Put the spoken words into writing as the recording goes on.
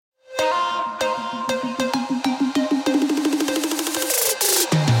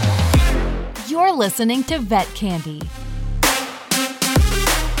You're listening to Vet Candy.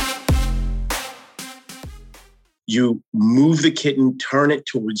 You move the kitten, turn it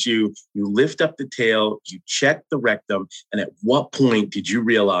towards you, you lift up the tail, you check the rectum, and at what point did you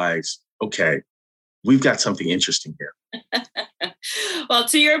realize, okay, we've got something interesting here? Well,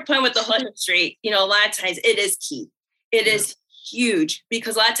 to your point with the whole history, a lot of times it is key. It is huge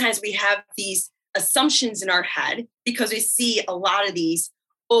because a lot of times we have these assumptions in our head because we see a lot of these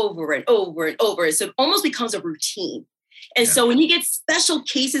over and over and over. So it almost becomes a routine. And so when you get special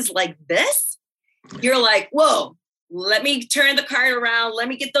cases like this, you're like, whoa, let me turn the cart around. Let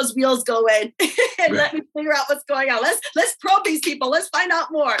me get those wheels going and let me figure out what's going on. Let's probe these people. Let's find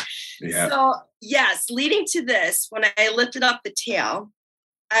out more. Yeah. So yes, leading to this, when I lifted up the tail,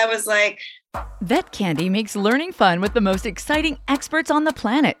 I was like, Vet Candy makes learning fun with the most exciting experts on the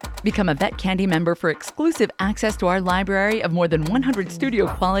planet. Become a Vet Candy member for exclusive access to our library of more than 100 studio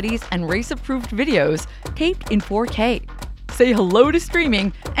qualities and race-approved videos taped in 4K. Say hello to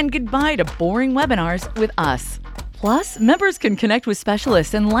streaming and goodbye to boring webinars with us. Plus, members can connect with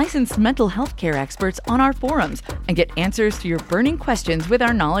specialists and licensed mental health care experts on our forums and get answers to your burning questions with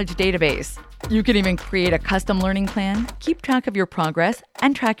our knowledge database. You can even create a custom learning plan, keep track of your progress,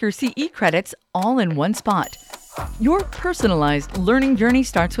 and track your CE credits all in one spot. Your personalized learning journey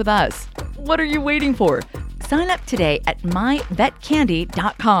starts with us. What are you waiting for? Sign up today at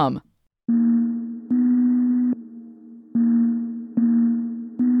myvetcandy.com.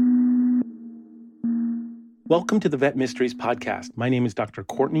 Welcome to the Vet Mysteries podcast. My name is Dr.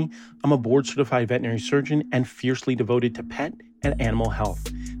 Courtney. I'm a board-certified veterinary surgeon and fiercely devoted to pet and animal health.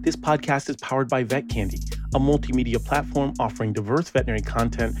 This podcast is powered by Vet Candy, a multimedia platform offering diverse veterinary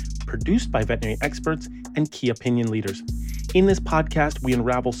content produced by veterinary experts and key opinion leaders. In this podcast, we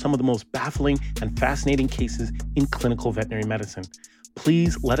unravel some of the most baffling and fascinating cases in clinical veterinary medicine.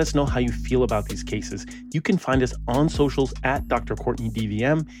 Please let us know how you feel about these cases. You can find us on socials at Dr. Courtney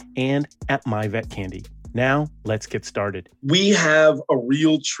DVM and at MyVetCandy. Now, let's get started. We have a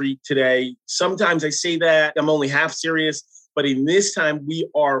real treat today. Sometimes I say that I'm only half serious, but in this time, we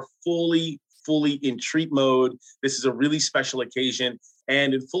are fully in treat mode. This is a really special occasion.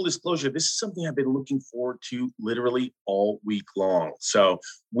 And in full disclosure, this is something I've been looking forward to literally all week long. So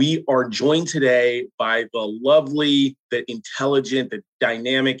we are joined today by the lovely, the intelligent, the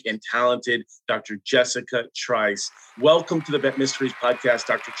dynamic, and talented Dr. Jessica Trice. Welcome to the Vet Mysteries podcast,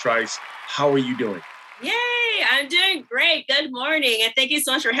 Dr. Trice. How are you doing? Yay, I'm doing great. Good morning. And thank you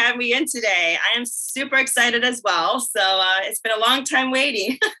so much for having me in today. I am super excited as well. So it's been a long time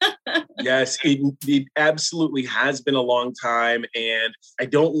waiting. Yes, it absolutely has been a long time. And I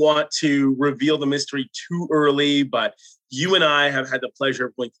don't want to reveal the mystery too early, but you and I have had the pleasure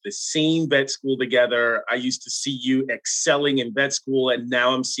of going to the same vet school together. I used to see you excelling in vet school, and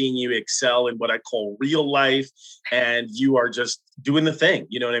now I'm seeing you excel in what I call real life. And you are just doing the thing.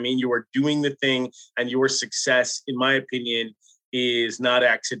 You know what I mean? You are doing the thing, and your success, in my opinion, is not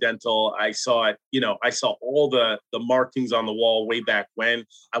accidental. I saw it, I saw all the markings on the wall way back when.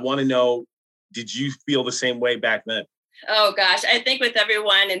 I want to know, did you feel the same way back then? Oh, gosh. I think with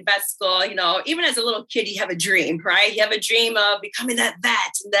everyone in vet school, even as a little kid, you have a dream, right? You have a dream of becoming that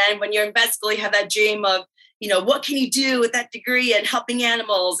vet. And then when you're in vet school, you have that dream of, what can you do with that degree and helping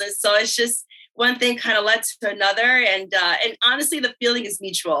animals? And so it's just one thing kind of led to another. And honestly, the feeling is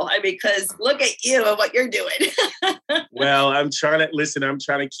mutual. Because look at you and what you're doing. Well, I'm trying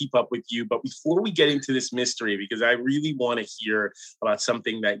to keep up with you. But before we get into this mystery, because I really want to hear about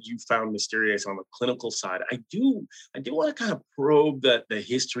something that you found mysterious on the clinical side, I do want to kind of probe the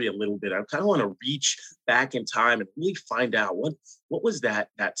history a little bit. I kind of want to reach back in time and really find out what was that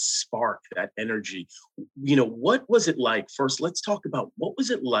spark, that energy. What was it like? First, let's talk about what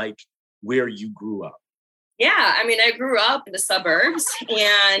was it like where you grew up? Yeah, I grew up in the suburbs,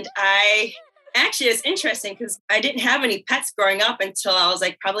 and it's interesting because I didn't have any pets growing up until I was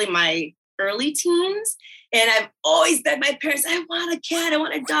like probably my early teens. And I've always begged my parents, I want a cat, I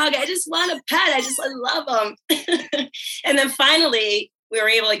want a dog, I just want a pet, I love them. And then finally we were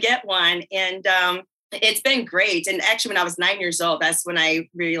able to get one, and it's been great. And actually when I was 9 years old, that's when I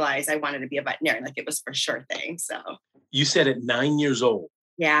realized I wanted to be a veterinarian. Like it was for sure thing. So you said at 9 years old.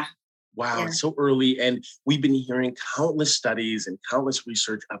 Yeah. Wow, yeah. It's so early. And we've been hearing countless studies and countless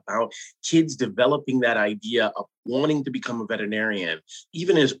research about kids developing that idea of wanting to become a veterinarian,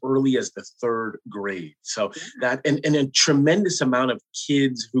 even as early as the third grade. So that, and a tremendous amount of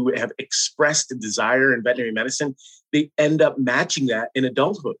kids who have expressed a desire in veterinary medicine, they end up matching that in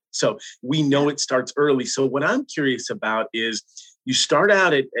adulthood. So we know it starts early. So what I'm curious about is, you start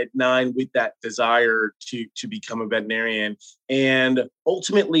out at 9 with that desire to become a veterinarian. And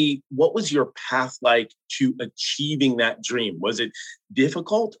ultimately, what was your path like to achieving that dream? Was it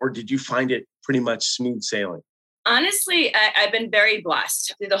difficult, or did you find it pretty much smooth sailing? Honestly, I've been very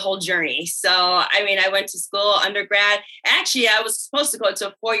blessed through the whole journey. So, I mean, I went to school, undergrad. Actually, I was supposed to go to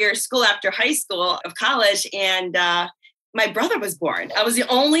a 4-year school after high school of college. And my brother was born. I was the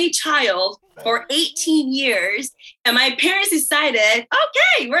only child for 18 years. And my parents decided,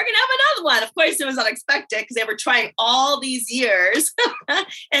 okay, we're going to have another one. Of course, it was unexpected because they were trying all these years.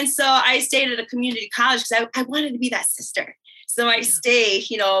 And so I stayed at a community college because I wanted to be that sister. So I stayed,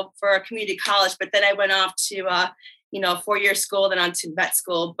 for a community college, but then I went off to, 4-year school, then on to vet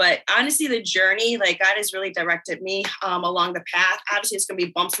school. But honestly, the journey, like God has really directed me along the path. Obviously, it's going to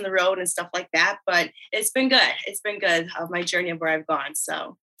be bumps in the road and stuff like that, but it's been good. It's been good of my journey of where I've gone.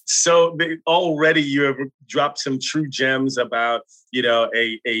 So already you have dropped some true gems about,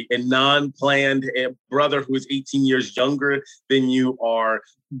 a non-planned brother who is 18 years younger than you are.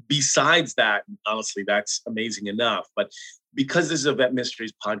 Besides that, honestly, that's amazing enough. But because this is a Vet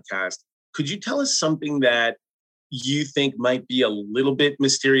Mysteries podcast, could you tell us something that you think might be a little bit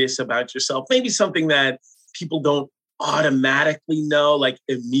mysterious about yourself? Maybe something that people don't automatically know, like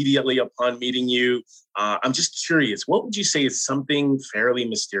immediately upon meeting you. I'm just curious, what would you say is something fairly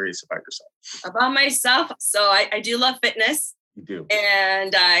mysterious about yourself? About myself? So I do love fitness. You do.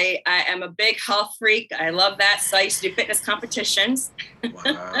 And I am a big health freak. I love that. So I used to do fitness competitions.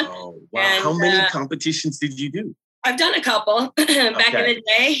 Wow. And, how many competitions did you do? I've done a couple back in the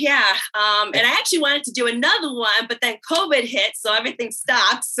day. Yeah. And I actually wanted to do another one, but then COVID hit. So everything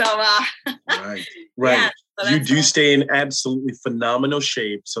stopped. So, right. Yeah, so you do stay in absolutely phenomenal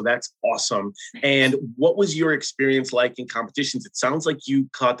shape. So that's awesome. And what was your experience like in competitions? It sounds like you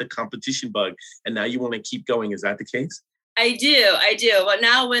caught the competition bug and now you want to keep going. Is that the case? I do. But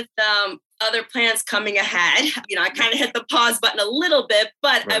now with other plans coming ahead, I kind of hit the pause button a little bit,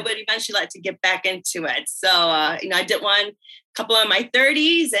 but right. I would eventually like to get back into it. So, I did one a couple in my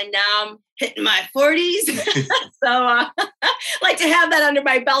 30s and now I'm hitting my 40s. So I like to have that under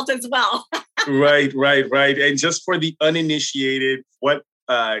my belt as well. Right. And just for the uninitiated, what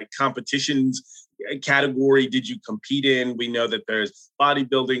competitions category did you compete in? We know that there's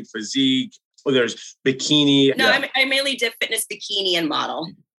bodybuilding, physique, there's bikini. No, yeah. I mainly did fitness, bikini, and model.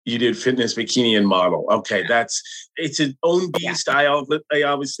 You did fitness, bikini, and model. Okay, it's an own beast. Yeah. I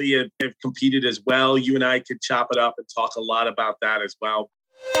obviously have competed as well. You and I could chop it up and talk a lot about that as well.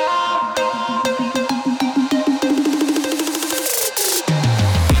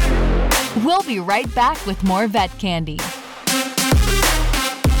 We'll be right back with more Vet Candy.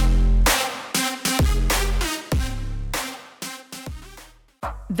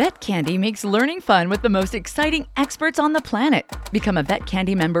 Vet Candy makes learning fun with the most exciting experts on the planet. Become a Vet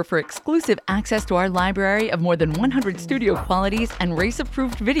Candy member for exclusive access to our library of more than 100 studio qualities and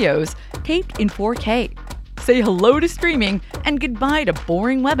race-approved videos taped in 4K. Say hello to streaming and goodbye to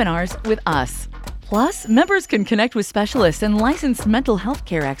boring webinars with us. Plus, members can connect with specialists and licensed mental health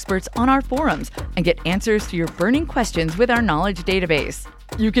care experts on our forums and get answers to your burning questions with our knowledge database.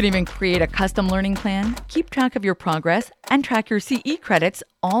 You can even create a custom learning plan, keep track of your progress, and track your CE credits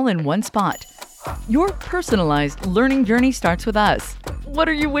all in one spot. Your personalized learning journey starts with us. What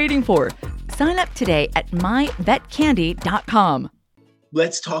are you waiting for? Sign up today at myvetcandy.com.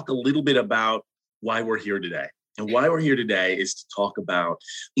 Let's talk a little bit about why we're here today. And why we're here today is to talk about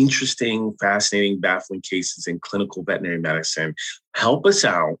interesting, fascinating, baffling cases in clinical veterinary medicine. Help us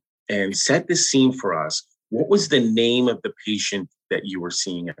out and set the scene for us. What was the name of the patient that you were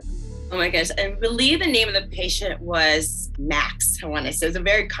seeing? Oh my gosh, I believe the name of the patient was Max, I want to say. It was a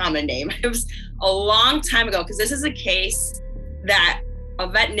very common name. It was a long time ago because this is a case that a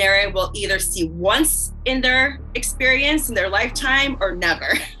veterinarian will either see once in their experience, in their lifetime, or never.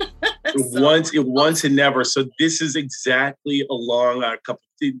 Once and never. So this is exactly along the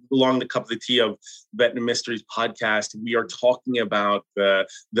cup of tea of Veterinary Mysteries podcast. We are talking about the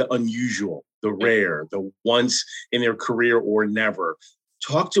unusual, the rare, the once in their career or never.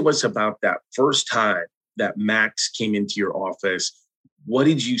 Talk to us about that first time that Max came into your office. What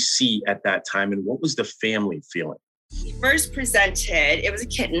did you see at that time and what was the family feeling? He first presented, it was a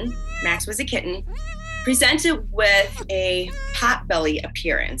kitten. Max was a kitten. Presented with a pot belly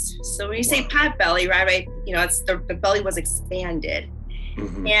appearance. So when you say pot belly, right, it's the belly was expanded.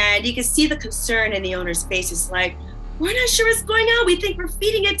 Mm-hmm. And you can see the concern in the owner's face. It's like, we're not sure what's going on. We think we're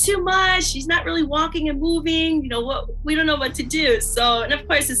feeding it too much. She's not really walking and moving. We don't know what to do. So, and of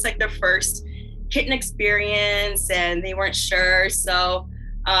course, it's like their first kitten experience and they weren't sure. So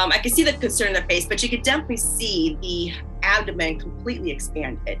I could see the concern in their face, but you could definitely see the abdomen completely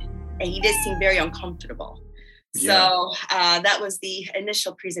expanded, and he did seem very uncomfortable. Yeah. So that was the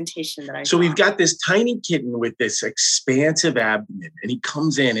initial presentation that I So saw. we've got this tiny kitten with this expansive abdomen, and he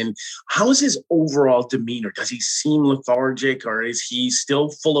comes in, and how is his overall demeanor? Does he seem lethargic, or is he still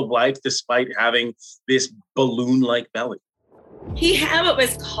full of life despite having this balloon-like belly? He had what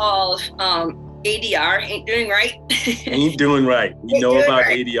was called ADR, ain't doing right. Ain't doing right. We know about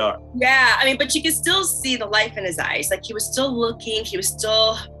right. ADR. Yeah, I mean, but you could still see the life in his eyes. Like, he was still looking, he was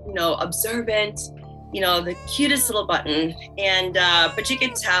still, observant, the cutest little button. And, but you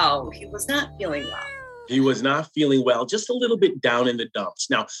could tell he was not feeling well. He was not feeling well, just a little bit down in the dumps.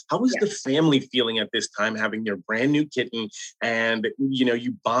 Now, how was the family feeling at this time, having their brand new kitten, and,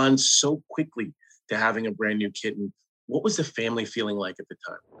 you bond so quickly to having a brand new kitten? What was the family feeling like at the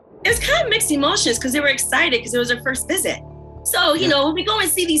time? It was kind of mixed emotions because they were excited because it was their first visit. So, when we go and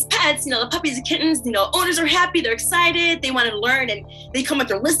see these pets, the puppies and kittens, owners are happy, they're excited, they want to learn, and they come with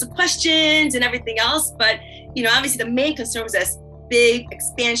their list of questions and everything else. But, obviously the main concern was this big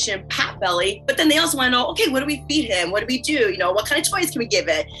expansion pot belly. But then they also want to know, okay, what do we feed him? What do we do? What kind of toys can we give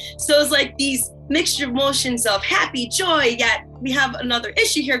it? So it's like these mixture emotions of happy, joy, yet we have another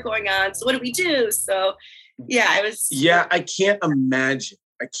issue here going on. So what do we do? So yeah, it was. Yeah, I can't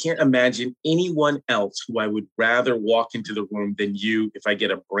imagine anyone else who I would rather walk into the room than you if I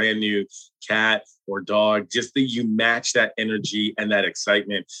get a brand new cat or dog, just that you match that energy and that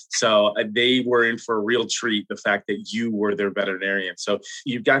excitement. So they were in for a real treat, the fact that you were their veterinarian. So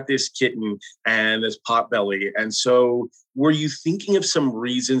you've got this kitten and this pot belly. And so were you thinking of some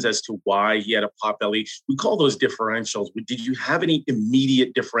reasons as to why he had a pot belly? We call those differentials. But did you have any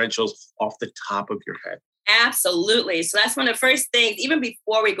immediate differentials off the top of your head? Absolutely. So that's one of the first things, even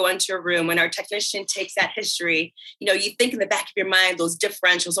before we go into a room, when our technician takes that history, you think in the back of your mind, those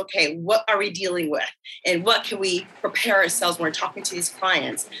differentials, okay, what are we dealing with? And what can we prepare ourselves when we're talking to these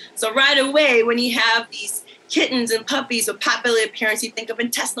clients? So right away, when you have these kittens and puppies with pot-belly appearance, you think of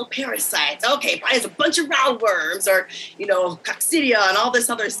intestinal parasites. Okay, probably has a bunch of roundworms or, coccidia and all this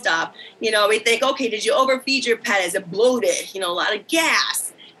other stuff. We think, okay, did you overfeed your pet? Is it bloated? A lot of gas.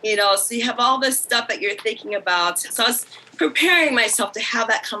 So you have all this stuff that you're thinking about. So I was preparing myself to have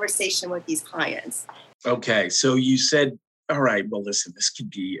that conversation with these clients. Okay. So you said, all right, well, listen, this could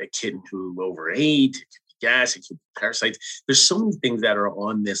be a kitten who overate, it could be gas, it could be parasites. There's so many things that are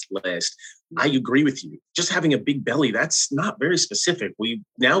on this list. I agree with you. Just having a big belly, that's not very specific. We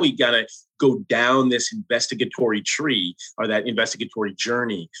got to go down this investigatory tree or that investigatory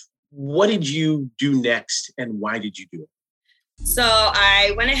journey. What did you do next and why did you do it? So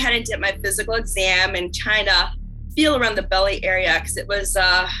I went ahead and did my physical exam and kind of feel around the belly area because it was,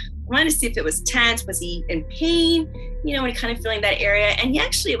 I wanted to see if it was tense. Was he in pain? And kind of feeling that area. And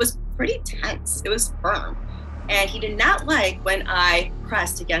it was pretty tense. It was firm. And he did not like when I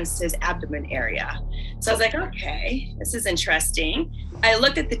pressed against his abdomen area. So I was like, okay, this is interesting. I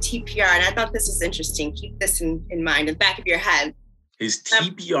looked at the TPR and I thought this was interesting. Keep this in mind, in the back of your head. His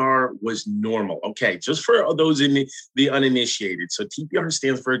TPR was normal. Okay, just for those in the uninitiated. So TPR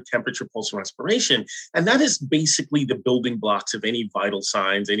stands for temperature, pulse, and respiration. And that is basically the building blocks of any vital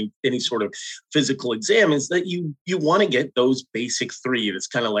signs, any sort of physical exam, is that you want to get those basic three. It's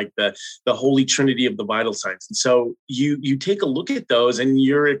kind of like the holy trinity of the vital signs. And so you take a look at those and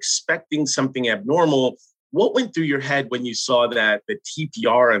you're expecting something abnormal. What went through your head when you saw that the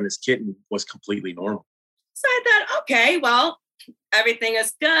TPR on this kitten was completely normal? So I thought, okay, well, everything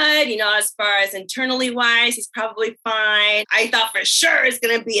is good, as far as internally wise, he's probably fine. I thought for sure it's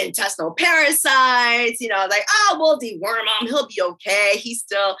going to be intestinal parasites, like, oh, we'll deworm him. He'll be okay. He's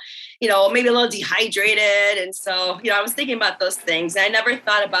still, maybe a little dehydrated. And so, I was thinking about those things. And I never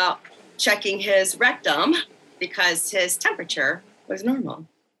thought about checking his rectum because his temperature was normal.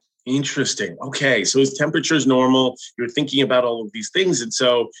 Interesting. Okay. So his temperature is normal. You're thinking about all of these things. And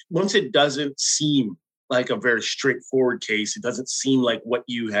so once it doesn't seem like a very straightforward case, it doesn't seem like what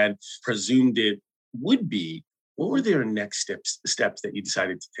you had presumed it would be, what were their next steps that you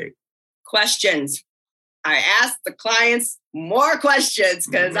decided to take? Questions. I asked the clients more questions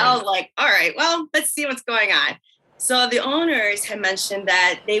because I was like, all right, well, let's see what's going on. So the owners had mentioned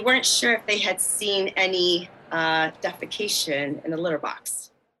that they weren't sure if they had seen any defecation in the litter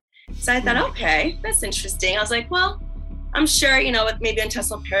box. So I thought, okay, that's interesting. I was like, well, I'm sure, with maybe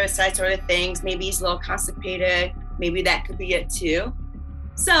intestinal parasites or other things, maybe he's a little constipated. Maybe that could be it too.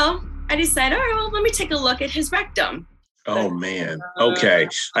 So I decided, all right, well, let me take a look at his rectum. Oh man. Okay.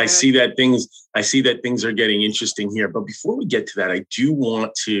 I see that things are getting interesting here. But before we get to that, I do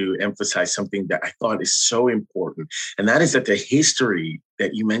want to emphasize something that I thought is so important. And that is that the history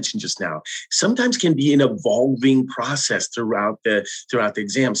that you mentioned just now sometimes can be an evolving process throughout the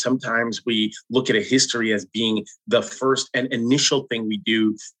exam. Sometimes we look at a history as being the first and initial thing we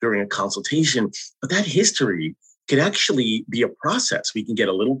do during a consultation, but that history can actually be a process. We can get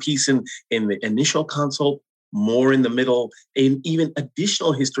a little piece in the initial consult, more in the middle, and even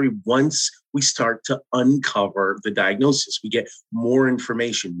additional history once we start to uncover the diagnosis. We get more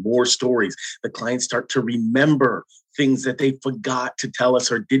information, more stories. The clients start to remember things that they forgot to tell us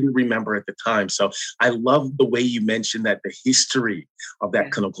or didn't remember at the time. So I love the way you mentioned that the history of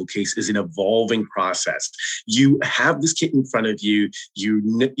that clinical case is an evolving process. You have this kitten in front of you. You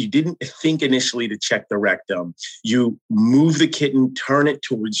didn't think initially to check the rectum. You move the kitten, turn it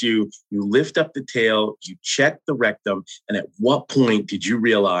towards you. You lift up the tail, you check the rectum. And at what point did you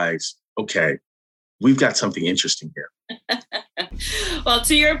realize, okay, we've got something interesting here? Well,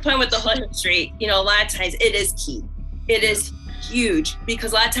 to your point with the whole history, a lot of times it is key. It is huge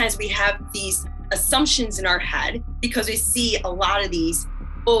because a lot of times we have these assumptions in our head because we see a lot of these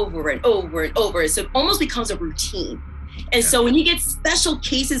over and over and over. So it almost becomes a routine. And so when you get special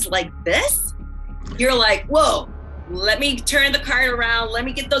cases like this, you're like, whoa, let me turn the cart around. Let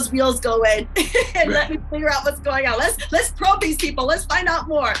me get those wheels going and let me figure out what's going on. Let's probe these people. Let's find out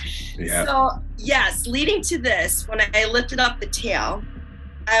more. Yeah. So yes, leading to this, when I lifted up the tail,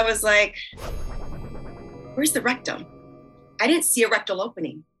 I was like, where's the rectum? I didn't see a rectal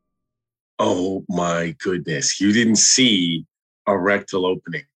opening. Oh my goodness. You didn't see a rectal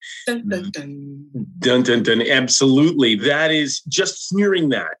opening. Dun, dun, dun. Dun, dun, dun. Absolutely. That is just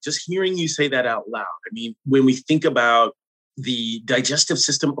hearing you say that out loud. I mean, when we think about the digestive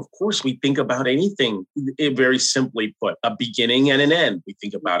system, of course, we think about anything very simply put, a beginning and an end. We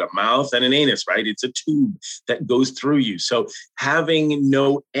think about a mouth and an anus, right? It's a tube that goes through you. So having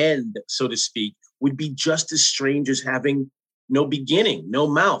no end, so to speak, would be just as strange as having no beginning, no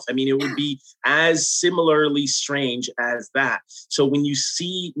mouth. I mean, it would be as similarly strange as that. So when you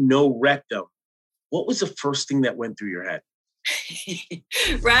see no rectum, what was the first thing that went through your head?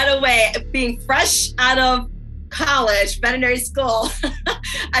 Right away, being fresh out of college, veterinary school,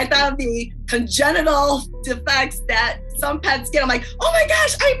 I thought of the congenital defects that some pets get. I'm like, oh my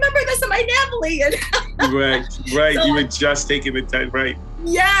gosh, I remember this in my NAVLE. Right. So, you had just taken the time, right?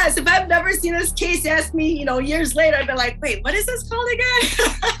 Yes. If I've never seen this case, ask me, years later, I'd be like, wait, what is this called again?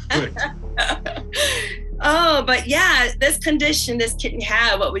 Oh, but yeah, this condition, this kitten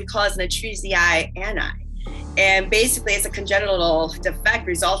had what we call as an atresia ani. And basically it's a congenital defect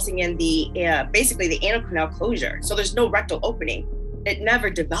resulting in basically the anal canal closure. So there's no rectal opening. It never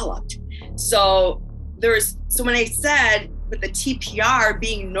developed. So when I said with the TPR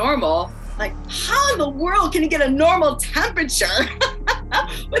being normal, like how in the world can you get a normal temperature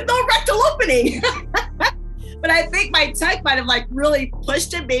with no rectal opening? But I think my tech might have really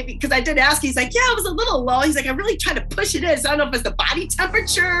pushed it, maybe, because I did ask. He's like, yeah, it was a little low. He's like, I really tried to push it in. So I don't know if it's the body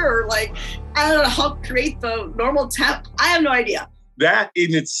temperature or I don't know how to create the normal temp. I have no idea. That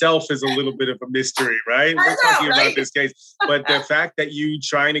in itself is a little bit of a mystery, right? We're talking about this case. But the fact that you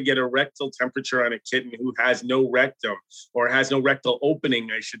trying to get a rectal temperature on a kitten who has no rectum or has no rectal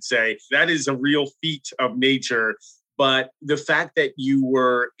opening, I should say, that is a real feat of nature. But the fact that you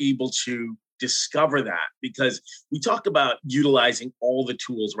were able to discover that, because we talk about utilizing all the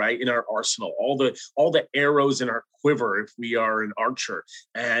tools, right, in our arsenal, all the arrows in our quiver if we are an archer,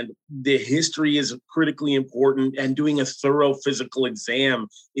 and the history is critically important, and doing a thorough physical exam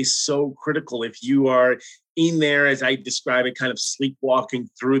is so critical. If you are in there, as I describe it, kind of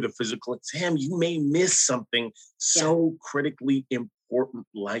sleepwalking through the physical exam, you may miss something so critically important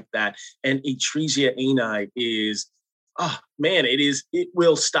like that. And atresia ani is, it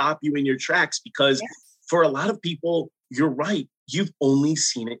will stop you in your tracks because for a lot of people, you're right. You've only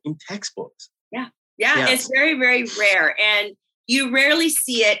seen it in textbooks. Yeah. It's very, very rare. And you rarely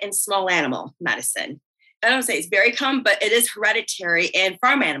see it in small animal medicine. I don't say it's very common, but it is hereditary in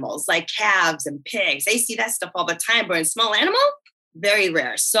farm animals like calves and pigs. They see that stuff all the time, but in small animal, very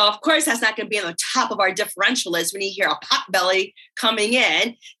rare. So of course, that's not going to be on the top of our differential list when you hear a potbelly coming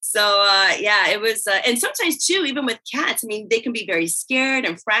in. So it was, and sometimes too, even with cats, I mean, they can be very scared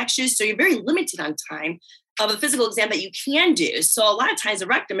and fractious. So you're very limited on time of a physical exam that you can do. So a lot of times the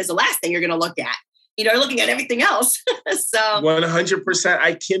rectum is the last thing you're going to look at. looking at everything else. So 100%.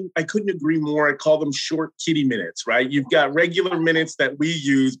 I couldn't agree more. I call them short kitty minutes, right? You've got regular minutes that we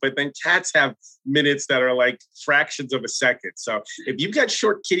use, but then cats have minutes that are like fractions of a second. So if you've got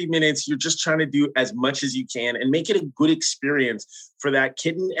short kitty minutes, you're just trying to do as much as you can and make it a good experience for that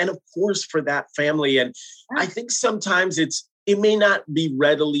kitten and of course for that family. And I think sometimes it may not be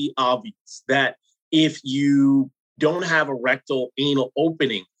readily obvious that if you don't have a rectal anal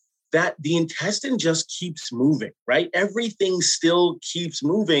opening, that the intestine just keeps moving, right? Everything still keeps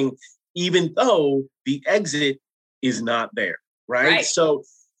moving, even though the exit is not there, right? So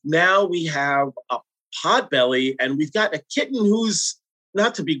now we have a pot belly and we've got a kitten who's,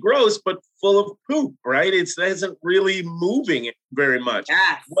 not to be gross, but full of poop, right? It isn't really moving very much.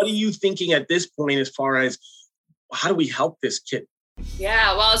 Yes. What are you thinking at this point as far as how do we help this kitten?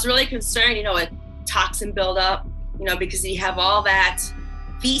 Yeah, well, I was really concerned, with toxin buildup, because you have all that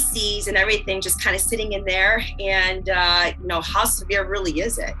feces and everything just kind of sitting in there. And, how severe really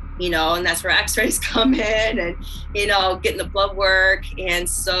is it? And that's where x-rays come in and, getting the blood work. And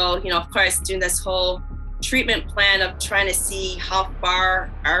so, of course, doing this whole treatment plan of trying to see how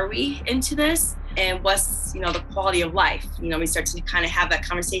far are we into this and what's, the quality of life. We start to kind of have that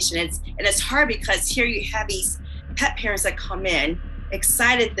conversation. It's hard because here you have these pet parents that come in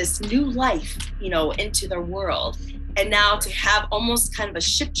excited this new life, into their world. And now to have almost kind of a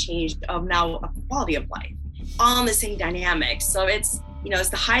shift change of now a quality of life, all in the same dynamic. So it's, it's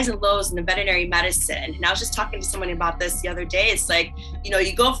the highs and lows in the veterinary medicine. And I was just talking to someone about this the other day. It's like,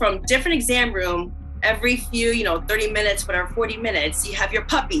 you go from different exam room every few, 30 minutes, whatever, 40 minutes, you have your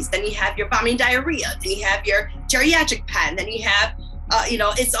puppies, then you have your vomiting diarrhea, then you have your geriatric pet, and then you have,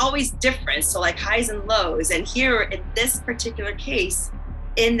 it's always different. So like highs and lows. And here in this particular case,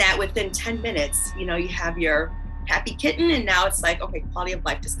 in that within 10 minutes, you have your happy kitten, and now it's like, okay, quality of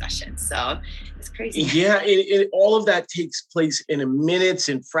life discussion. So it's crazy. Yeah, all of that takes place in a minutes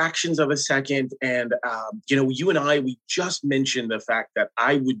and fractions of a second. And, you and I, we just mentioned the fact that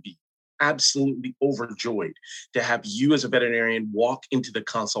I would be absolutely overjoyed to have you as a veterinarian walk into the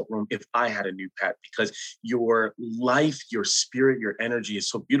consult room if I had a new pet, because your life, your spirit, your energy is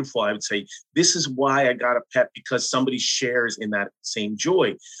so beautiful. I would say this is why I got a pet, because somebody shares in that same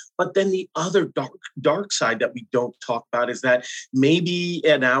joy. But then the other dark side that we don't talk about is that maybe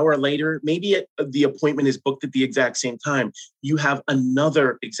an hour later, maybe the appointment is booked at the exact same time, you have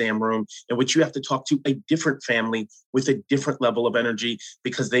another exam room in which you have to talk to a different family with a different level of energy,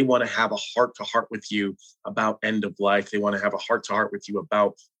 because they want to have a heart-to-heart with you about end of life. They want to have a heart-to-heart with you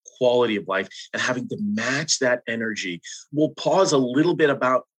about quality of life, and having to match that energy. We'll pause a little bit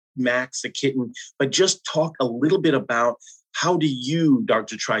about Max, the kitten, but just talk a little bit about how do you,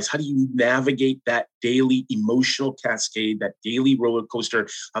 Dr. Trice, how do you navigate that daily emotional cascade, that daily roller coaster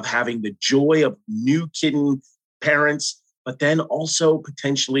of having the joy of new kitten parents, but then also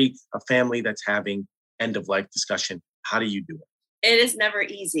potentially a family that's having end of life discussion? How do you do it? It is never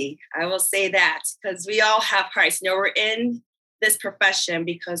easy. I will say that, because we all have hearts. We're in this profession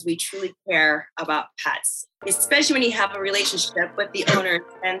because we truly care about pets, especially when you have a relationship with the owner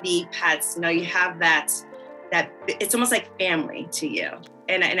and the pets. You have that it's almost like family to you.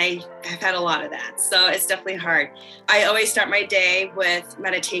 And I have had a lot of that. So it's definitely hard. I always start my day with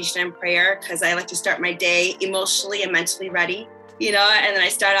meditation and prayer, because I like to start my day emotionally and mentally ready, and then I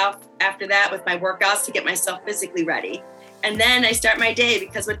start off after that with my workouts to get myself physically ready. And then I start my day,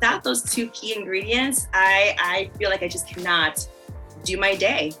 because without those two key ingredients, I feel like I just cannot do my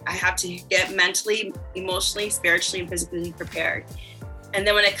day. I have to get mentally, emotionally, spiritually, and physically prepared. And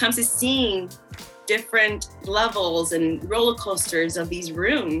then when it comes to seeing different levels and roller coasters of these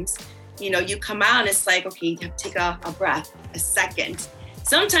rooms, you come out and it's like, okay, you have to take a breath, a second.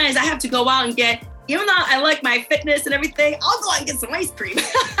 Sometimes I have to go out and get, even though I like my fitness and everything, I'll go out and get some ice cream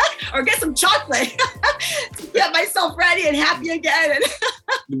or get some chocolate to get myself ready and happy again.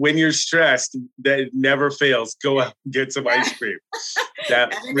 When you're stressed, that never fails. Go out and get some ice cream.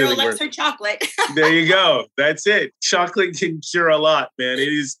 That really works. Her chocolate. There you go. That's it. Chocolate can cure a lot, man. It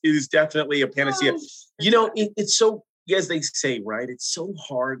is definitely a panacea. It's so, as they say, right? It's so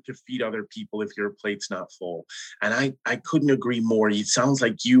hard to feed other people if your plate's not full. And I couldn't agree more. It sounds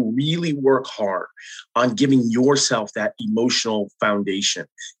like you really work hard on giving yourself that emotional foundation,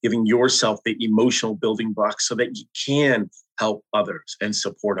 giving yourself the emotional building blocks so that you can help others and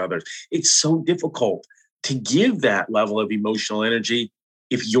support others. It's so difficult to give that level of emotional energy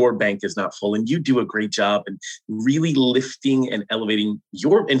if your bank is not full. And you do a great job in really lifting and elevating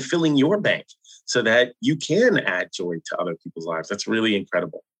and filling your bank so that you can add joy to other people's lives. That's really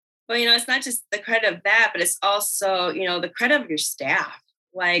incredible. Well, it's not just the credit of that, but it's also, the credit of your staff.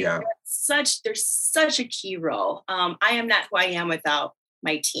 Like there's such a key role. I am not who I am without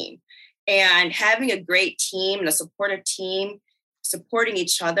my team, and having a great team and a supportive team supporting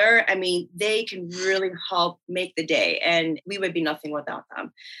each other. I mean, they can really help make the day, and we would be nothing without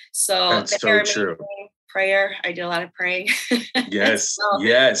them. So that's so true. Prayer. I did a lot of praying. Yes. So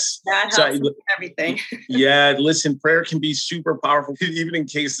yes. that helps with everything. Yeah. Listen, prayer can be super powerful, even in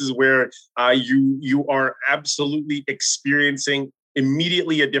cases where you are absolutely experiencing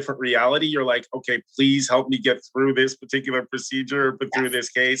immediately a different reality. You're like, okay, please help me get through this particular procedure, but through this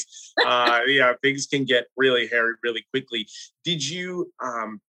case. Things can get really hairy really quickly. Did you,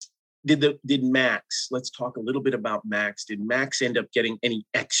 did Max, let's talk a little bit about Max. Did Max end up getting any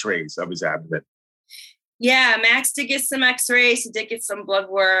x-rays of his abdomen? Yeah, Max did get some x-rays. He did get some blood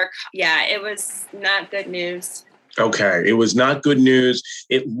work. Yeah, it was not good news. Okay, it was not good news.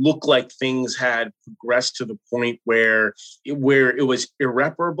 It looked like things had progressed to the point where it was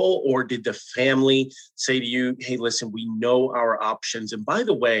irreparable, or did the family say to you, hey, listen, we know our options. And by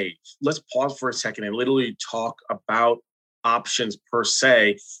the way, let's pause for a second and literally talk about options per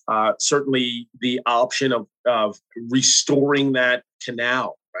se. Certainly the option of restoring that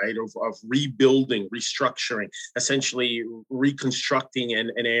canal, right? Of rebuilding, restructuring, essentially reconstructing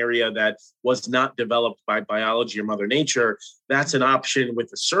an area that was not developed by biology or Mother Nature. That's an option with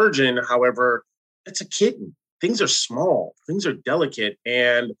a surgeon. However, it's a kitten. Things are small, things are delicate,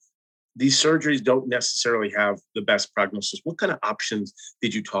 and these surgeries don't necessarily have the best prognosis. What kind of options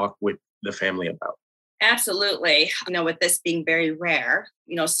did you talk with the family about? Absolutely. With this being very rare,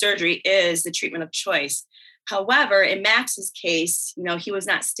 surgery is the treatment of choice. However, in Max's case, he was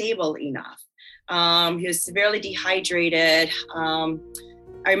not stable enough. He was severely dehydrated. I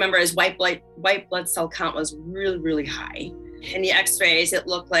remember his white blood cell count was really, really high. In the x-rays, it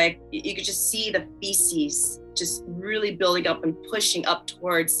looked like you could just see the feces just really building up and pushing up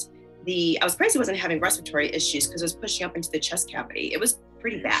towards I was surprised he wasn't having respiratory issues because it was pushing up into the chest cavity. It was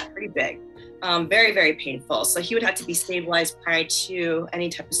pretty bad, pretty big, very, very painful. So he would have to be stabilized prior to any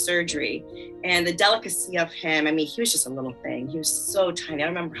type of surgery. And the delicacy of him, he was just a little thing. He was so tiny. I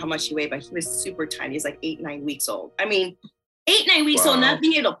don't remember how much he weighed, but he was super tiny. He's like 8-9 weeks old. 8-9 weeks old, not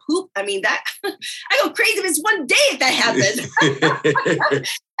being able to poop. That I go crazy if it's one day if that happens.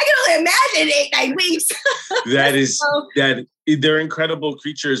 I can only imagine 8-9 weeks. that they're incredible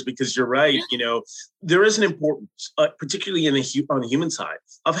creatures, because you're right. There is an importance, particularly on the human side,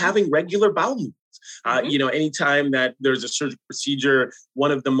 of having regular bowel movements. Anytime that there's a surgical procedure,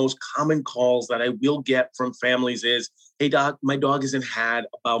 one of the most common calls that I will get from families is, hey, doc, my dog hasn't had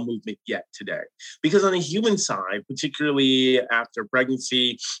a bowel movement yet today. Because on the human side, particularly after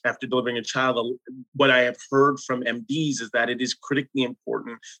pregnancy, after delivering a child, what I have heard from MDs is that it is critically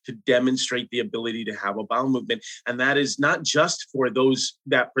important to demonstrate the ability to have a bowel movement. And that is not just for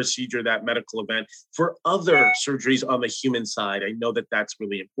that procedure, that medical event, for other surgeries on the human side. I know that that's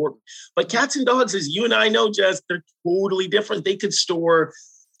really important. But cats and dogs, as you and I know, Jess, they're totally different. They could store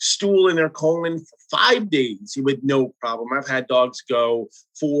stool in their colon for 5 days with no problem. I've had dogs go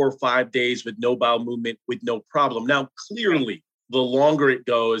 4 or 5 days with no bowel movement with no problem. Now, clearly, the longer it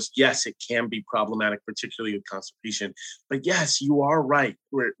goes, yes, it can be problematic, particularly with constipation. But yes, you are right.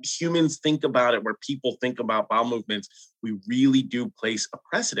 Where humans think about it, where people think about bowel movements, we really do place a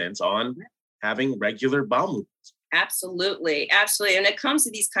precedence on having regular bowel movements. Absolutely. Absolutely. And when it comes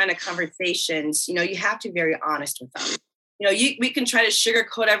to these kind of conversations, you have to be very honest with them. We can try to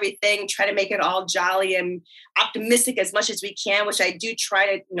sugarcoat everything, try to make it all jolly and optimistic as much as we can, which I do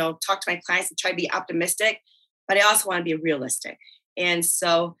try to, talk to my clients and try to be optimistic, but I also want to be realistic. And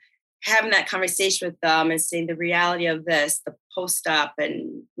so having that conversation with them and saying the reality of this, the post-op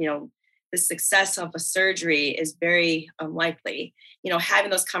and, the success of a surgery is very unlikely. Having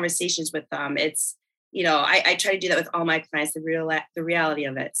those conversations with them, it's, I try to do that with all my clients, the reality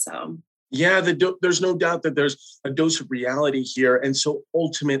of it. So. Yeah, there's no doubt that there's a dose of reality here. And so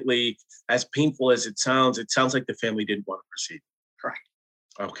ultimately, as painful as it sounds like the family didn't want to proceed. Correct.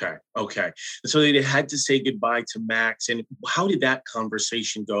 Okay. And so they had to say goodbye to Max. And how did that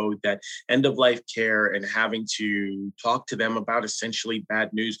conversation go, that end of life care and having to talk to them about essentially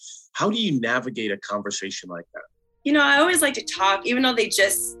bad news? How do you navigate a conversation like that? I always like to talk, even though they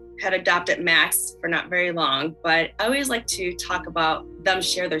just had adopted Max for not very long, but I always like to talk about them,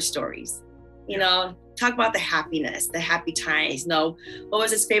 share their stories, talk about the happiness, the happy times, what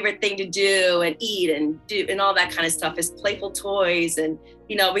was his favorite thing to do and eat and do and all that kind of stuff, his playful toys. And,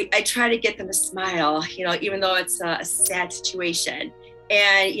 I try to get them to smile, even though it's a sad situation.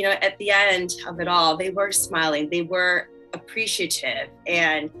 And, at the end of it all, they were smiling, they were appreciative,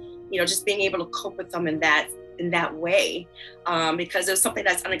 and, just being able to cope with them in that in that way because it was something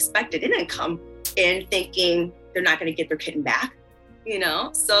that's unexpected. They didn't come in thinking they're not going to get their kitten back,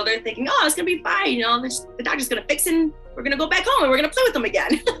 So they're thinking, oh, it's going to be fine. The doctor's going to fix it and we're going to go back home and we're going to play with them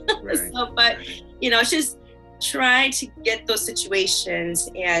again. Right. It's just trying to get those situations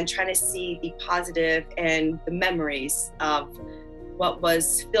and trying to see the positive and the memories of what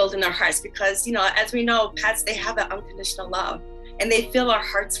was filled in their hearts. Because, as we know, pets, they have that unconditional love and they fill our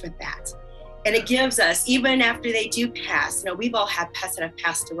hearts with that. And it gives us, even after they do pass, we've all had pets that have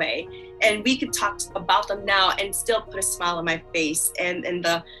passed away, and we could talk about them now and still put a smile on my face and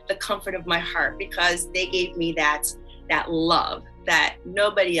the comfort of my heart, because they gave me that love that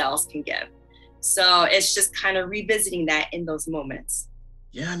nobody else can give. So it's just kind of revisiting that in those moments.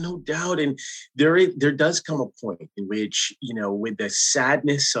 Yeah, no doubt. And there does come a point in which, with the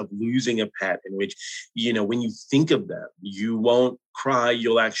sadness of losing a pet, in which, when you think of them, you won't cry,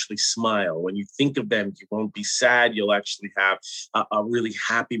 you'll actually smile. When you think of them, you won't be sad, you'll actually have a really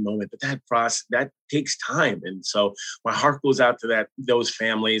happy moment. But that process, that takes time. And so my heart goes out to those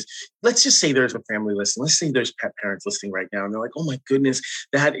families. Let's just say there's a family listening. Let's say there's pet parents listening right now. And they're like, oh my goodness,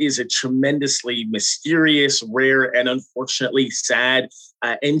 that is a tremendously mysterious, rare, and unfortunately sad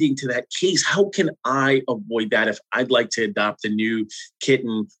ending to that case. How can I avoid that if I'd like to adopt a new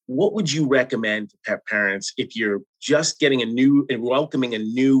kitten? What would you recommend to pet parents if you're just getting and welcoming a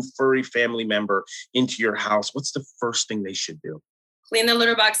new furry family member into your house? What's the first thing they should do? Clean the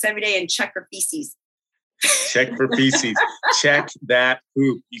litter box every day and check for feces. Check for feces. Check that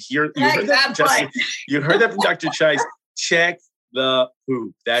poop. You heard that from Dr. Trice. Check the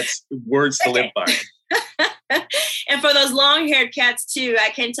poop. That's words to live by. And for those long-haired cats too, I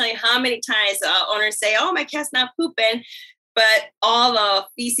can't tell you how many times owners say, "Oh, my cat's not pooping," but all the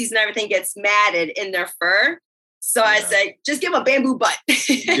feces and everything gets matted in their fur. So I say, just give them a bamboo butt.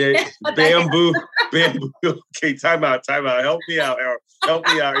 Yeah, bamboo. Okay, time out. Help me out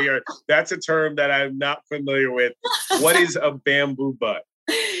here. That's a term that I'm not familiar with. What is a bamboo butt?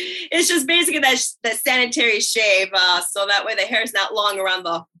 It's just basically that sanitary shave, so that way the hair is not long around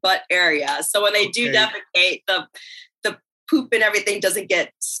the butt area. So when they do defecate, the poop and everything doesn't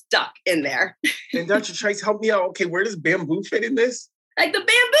get stuck in there. And Dr. Trice, help me out. Okay, where does bamboo fit in this? Like the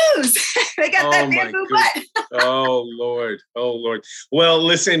bamboos. They got that bamboo butt. Oh, Lord. Well,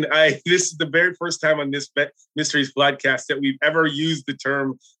 listen, this is the very first time on this Vet Mysteries podcast that we've ever used the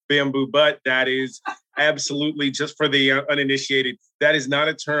term bamboo butt. That is absolutely, just for the uninitiated, that is not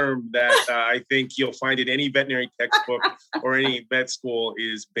a term that I think you'll find in any veterinary textbook or any vet school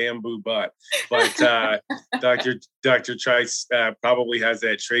is bamboo butt. But Dr. Trice probably has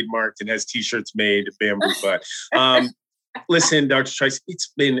that trademarked and has t-shirts made, bamboo butt. Listen, Dr. Trice,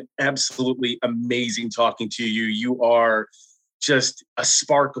 it's been absolutely amazing talking to you. You are just a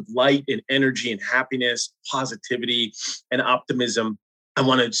spark of light and energy and happiness, positivity and optimism. I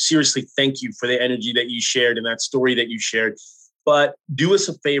want to seriously thank you for the energy that you shared and that story that you shared. But do us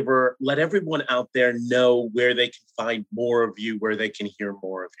a favor, let everyone out there know where they can find more of you, where they can hear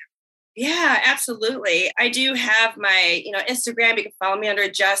more of you. Yeah, absolutely. I do have my, Instagram. You can follow me under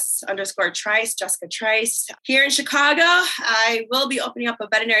Jess_Trice, Jessica Trice. Here in Chicago, I will be opening up a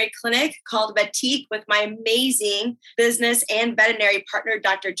veterinary clinic called Vetique with my amazing business and veterinary partner,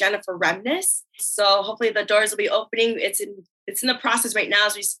 Dr. Jennifer Remness. So hopefully the doors will be opening. It's in the process right now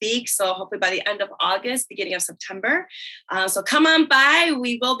as we speak. So hopefully by the end of August, beginning of September. So come on by.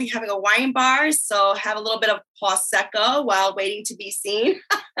 We will be having a wine bar. So have a little bit of Prosecco while waiting to be seen.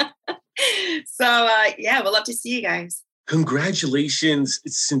 So we'd love to see you guys. Congratulations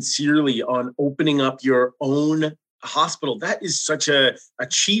sincerely on opening up your own hospital. That is such an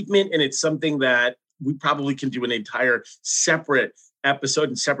achievement. And it's something that we probably can do an entire separate episode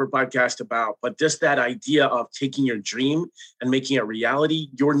and separate podcast about. But just that idea of taking your dream and making it reality.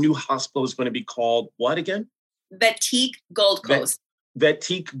 Your new hospital is going to be called what again? Vetique Gold Coast.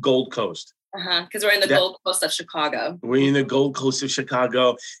 Vetique Gold Coast. Because we're in the Gold Coast of Chicago. We're in the Gold Coast of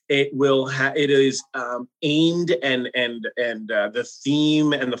Chicago. It is aimed and the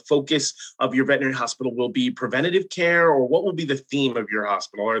theme and the focus of your veterinary hospital will be preventative care, or what will be the theme of your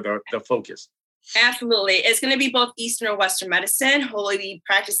hospital or the focus? Absolutely. It's going to be both Eastern or Western medicine. We'll be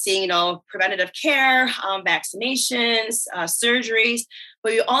practicing, preventative care, vaccinations, surgeries,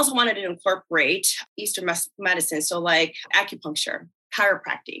 but we also wanted to incorporate Eastern medicine. So like acupuncture,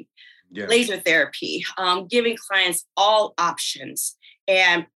 chiropractic, laser therapy, giving clients all options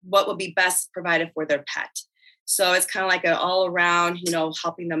and what would be best provided for their pet. So it's kind of like an all around,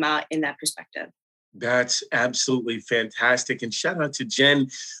 helping them out in that perspective. That's absolutely fantastic. And shout out to Jen,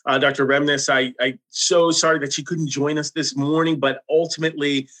 Dr. Remness. I'm so sorry that she couldn't join us this morning, but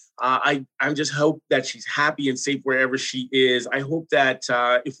ultimately, I just hope that she's happy and safe wherever she is. I hope that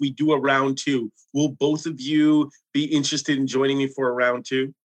if we do a round two, will both of you be interested in joining me for a round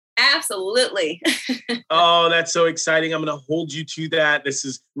two? Absolutely. Oh, that's so exciting. I'm going to hold you to that. This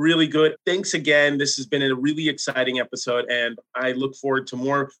is really good. Thanks again. This has been a really exciting episode, and I look forward to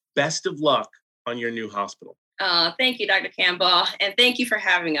more. Best of luck on your new hospital. Thank you, Dr. Campbell, and thank you for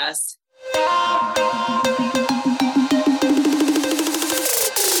having us.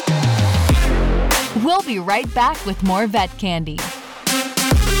 We'll be right back with more Vet Candy.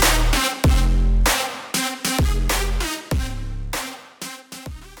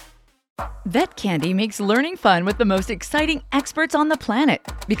 Vet Candy makes learning fun with the most exciting experts on the planet.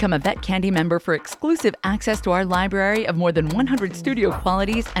 Become a Vet Candy member for exclusive access to our library of more than 100 studio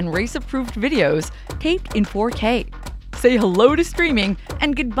qualities and race-approved videos taped in 4K. Say hello to streaming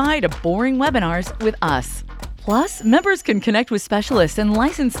and goodbye to boring webinars with us. Plus, members can connect with specialists and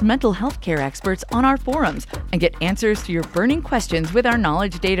licensed mental health care experts on our forums and get answers to your burning questions with our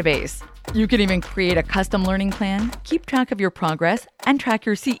knowledge database. You can even create a custom learning plan, keep track of your progress, and track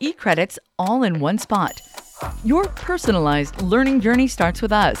your CE credits all in one spot. Your personalized learning journey starts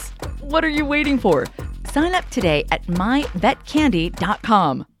with us. What are you waiting for? Sign up today at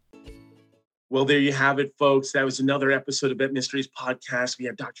myvetcandy.com. Well, there you have it, folks. That was another episode of Vet Mysteries Podcast. We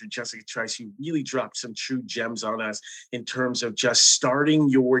have Dr. Jessica Trice, who really dropped some true gems on us in terms of just starting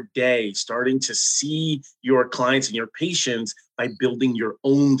your day, starting to see your clients and your patients by building your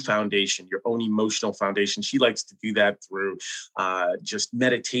own foundation, your own emotional foundation. She likes to do that through just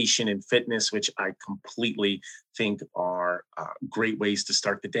meditation and fitness, which I completely think are great ways to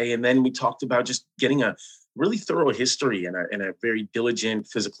start the day. And then we talked about just getting a really thorough history and a very diligent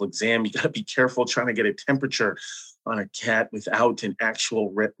physical exam. You got to be careful trying to get a temperature on a cat without an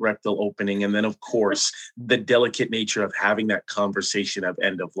actual rectal opening. And then, of course, the delicate nature of having that conversation of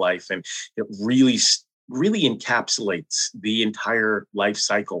end of life. And it really encapsulates the entire life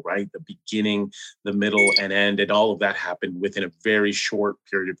cycle, right? The beginning, the middle, and end. And all of that happened within a very short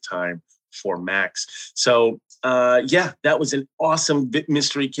period of time for Max. So that was an awesome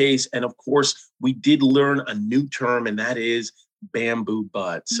mystery case. And of course, we did learn a new term, and that is bamboo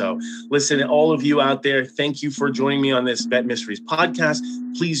butt. So listen, all of you out there, thank you for joining me on this Vet Mysteries podcast.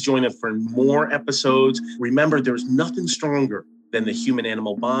 Please join us for more episodes. Remember, there's nothing stronger than the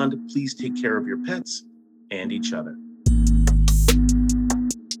human-animal bond. Please take care of your pets and each other.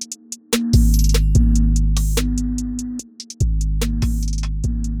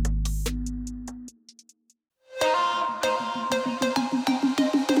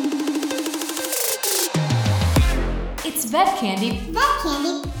 It's Vet Candy. Vet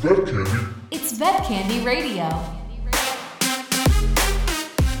Candy. Vet Candy. It's Vet Candy Radio.